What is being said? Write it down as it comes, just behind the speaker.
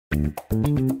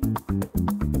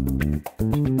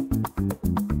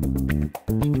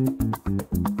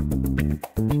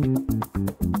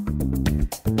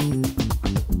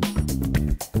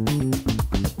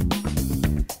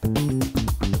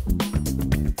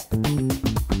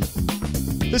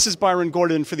This is Byron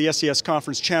Gordon for the SES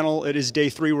Conference Channel. It is day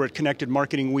 3. We're at Connected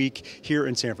Marketing Week here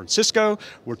in San Francisco.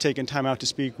 We're taking time out to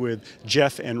speak with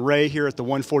Jeff and Ray here at the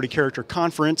 140 Character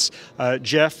Conference.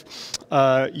 Jeff,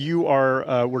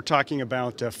 we're talking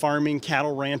about farming,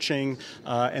 cattle ranching,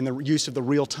 and the use of the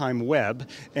real-time web.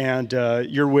 And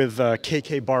you're with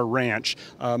KK Bar Ranch.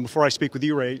 Before I speak with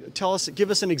you, Ray,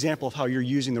 give us an example of how you're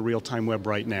using the real-time web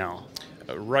right now.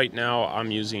 Right now, I'm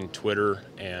using Twitter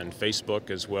and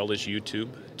Facebook as well as YouTube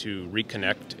to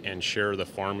reconnect and share the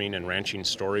farming and ranching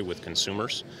story with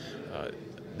consumers.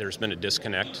 There's been a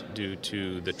disconnect due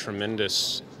to the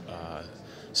tremendous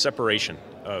separation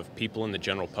of people in the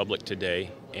general public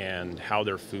today and how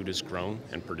their food is grown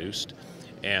and produced.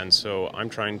 And so I'm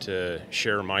trying to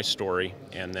share my story,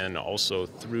 and then also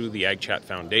through the AgChat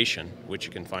Foundation, which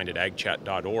you can find at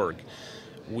agchat.org,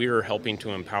 we're helping to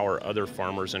empower other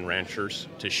farmers and ranchers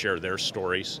to share their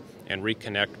stories and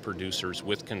reconnect producers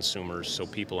with consumers so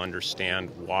people understand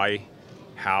why,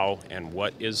 how, and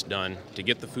what is done to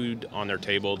get the food on their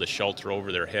table, the shelter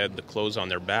over their head, the clothes on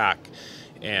their back,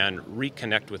 and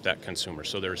reconnect with that consumer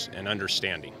so there's an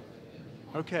understanding.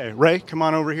 Okay, Ray, come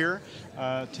on over here.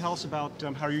 Tell us about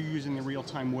how you're using the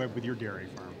real-time web with your dairy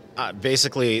farm.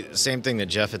 Basically, same thing that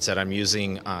Jeff had said. I'm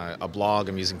using a blog,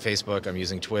 I'm using Facebook, I'm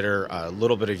using Twitter, a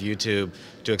little bit of YouTube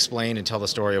to explain and tell the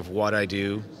story of what I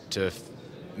do to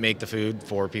make the food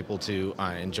for people to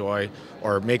enjoy,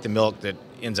 or make the milk that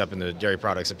ends up in the dairy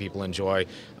products that people enjoy,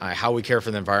 how we care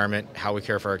for the environment, how we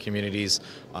care for our communities,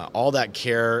 all that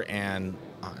care and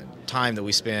time that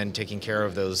we spend taking care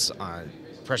of those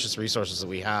precious resources that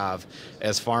we have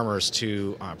as farmers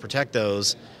to protect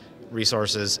those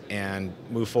resources and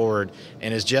move forward.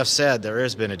 And as Jeff said, there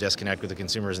has been a disconnect with the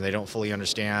consumers, and they don't fully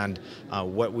understand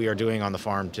what we are doing on the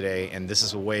farm today. And this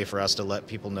is a way for us to let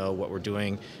people know what we're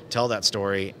doing, tell that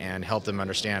story, and help them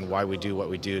understand why we do what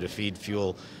we do to feed,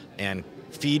 fuel, and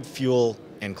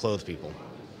clothe people.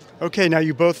 Okay, now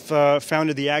you both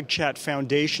founded the AgChat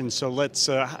Foundation, so let's,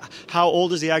 how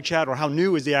old is the AgChat, or how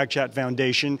new is the AgChat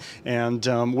Foundation, and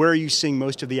where are you seeing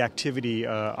most of the activity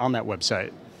on that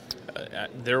website?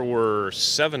 There were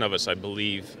 7 of us, I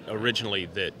believe, originally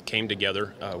that came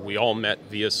together. We all met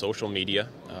via social media.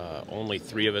 Only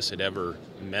 3 of us had ever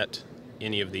met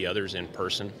any of the others in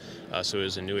person, so it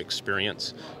was a new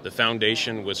experience. The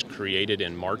foundation was created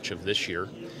in March of this year,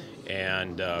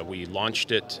 and we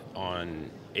launched it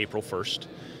on April 1st.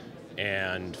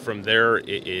 And from there,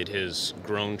 it has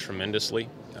grown tremendously.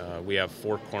 We have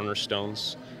 4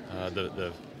 cornerstones.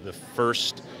 The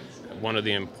first, one of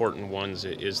the important ones,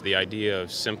 is the idea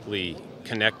of simply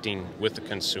connecting with the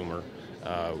consumer.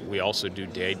 We also do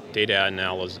data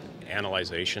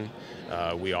analyzation.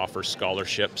 We offer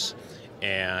scholarships,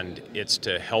 and it's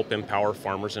to help empower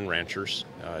farmers and ranchers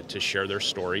to share their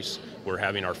stories. We're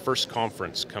having our first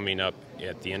conference coming up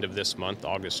at the end of this month,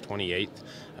 August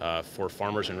 28th, for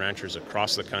farmers and ranchers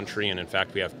across the country. And in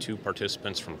fact, we have 2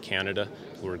 participants from Canada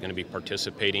who are going to be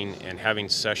participating and having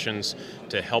sessions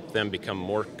to help them become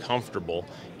more comfortable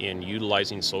in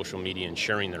utilizing social media and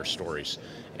sharing their stories.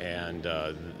 And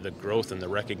the growth and the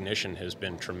recognition has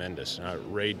been tremendous.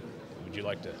 Ray, would you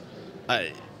like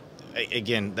to?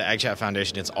 Again, the AgChat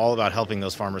Foundation, it's all about helping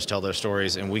those farmers tell their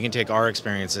stories, and we can take our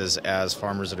experiences as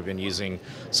farmers that have been using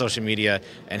social media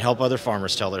and help other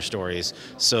farmers tell their stories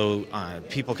so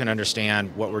people can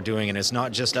understand what we're doing. And it's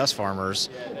not just us farmers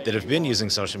that have been using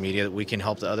social media, that we can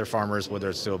help the other farmers, whether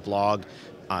it's through a blog,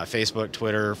 Facebook,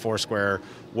 Twitter, Foursquare,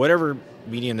 whatever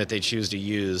medium that they choose to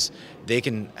use, they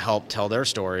can help tell their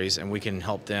stories, and we can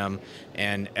help them.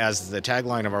 And as the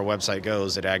tagline of our website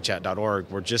goes at agchat.org,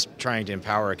 we're just trying to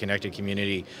empower a connected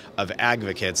community of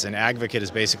advocates. And advocate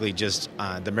is basically just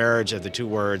the marriage of the 2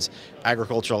 words,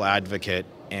 agricultural advocate,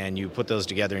 and you put those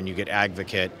together and you get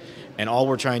advocate. And all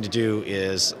we're trying to do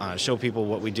is show people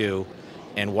what we do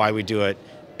and why we do it,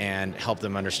 and help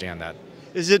them understand that.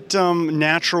 Is it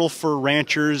natural for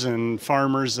ranchers and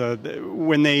farmers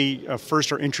when they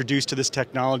first are introduced to this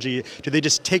technology? Do they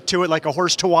just take to it like a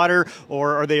horse to water,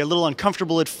 or are they a little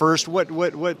uncomfortable at first?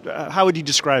 How would you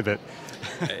describe it?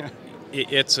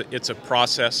 It's a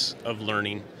process of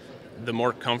learning. The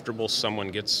more comfortable someone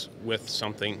gets with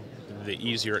something, the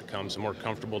easier it comes. The more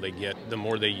comfortable they get, the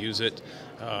more they use it.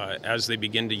 As they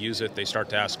begin to use it, they start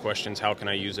to ask questions, how can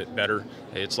I use it better?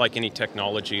 It's like any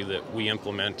technology that we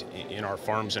implement in our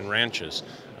farms and ranches.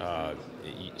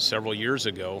 Several years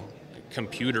ago,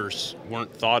 computers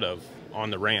weren't thought of on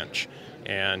the ranch.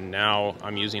 And now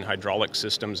I'm using hydraulic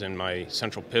systems in my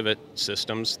central pivot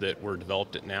systems that were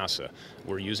developed at NASA.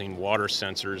 We're using water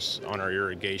sensors on our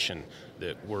irrigation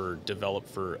that were developed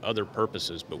for other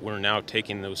purposes, but we're now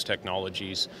taking those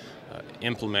technologies,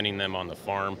 implementing them on the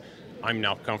farm. I'm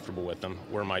now comfortable with them,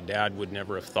 where my dad would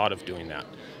never have thought of doing that.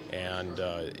 And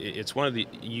it's one of the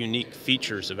unique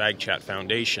features of AgChat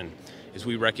Foundation is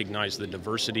we recognize the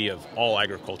diversity of all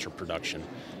agriculture production.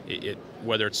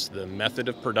 Whether it's the method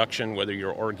of production, whether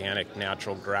you're organic,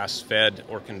 natural, grass-fed,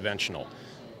 or conventional,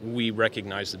 we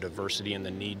recognize the diversity and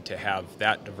the need to have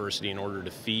that diversity in order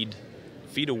to feed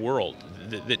a world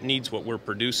that needs what we're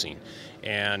producing,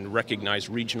 and recognize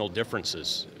regional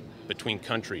differences between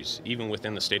countries, even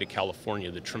within the state of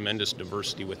California, the tremendous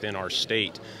diversity within our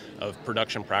state of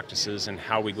production practices and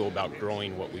how we go about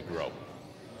growing what we grow.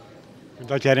 Would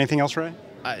you like to add anything else, Ray?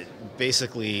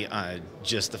 Basically,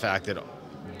 just the fact that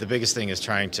the biggest thing is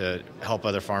trying to help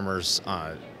other farmers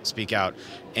speak out,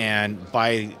 and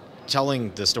by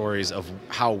telling the stories of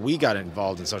how we got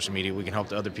involved in social media, we can help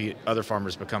the other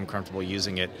farmers become comfortable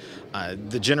using it.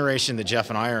 The generation that Jeff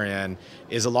and I are in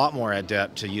is a lot more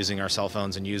adept to using our cell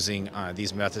phones and using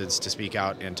these methods to speak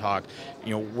out and talk.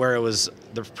 You know, where it was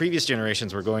the previous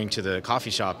generations were going to the coffee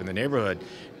shop in the neighborhood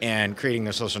and creating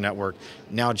their social network.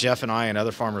 Now Jeff and I and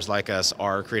other farmers like us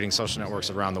are creating social networks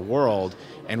around the world,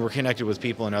 and we're connected with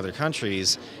people in other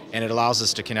countries, and it allows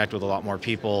us to connect with a lot more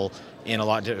people in a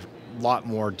lot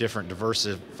more different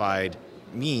diversified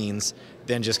means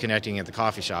than just connecting at the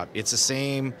coffee shop. It's the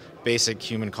same basic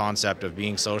human concept of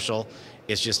being social,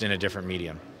 it's just in a different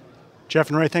medium. Jeff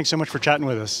and Ray, thanks so much for chatting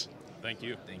with us. Thank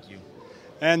you. Thank you.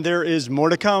 And there is more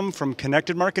to come from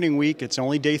Connected Marketing Week. It's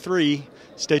only day 3.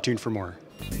 Stay tuned for more.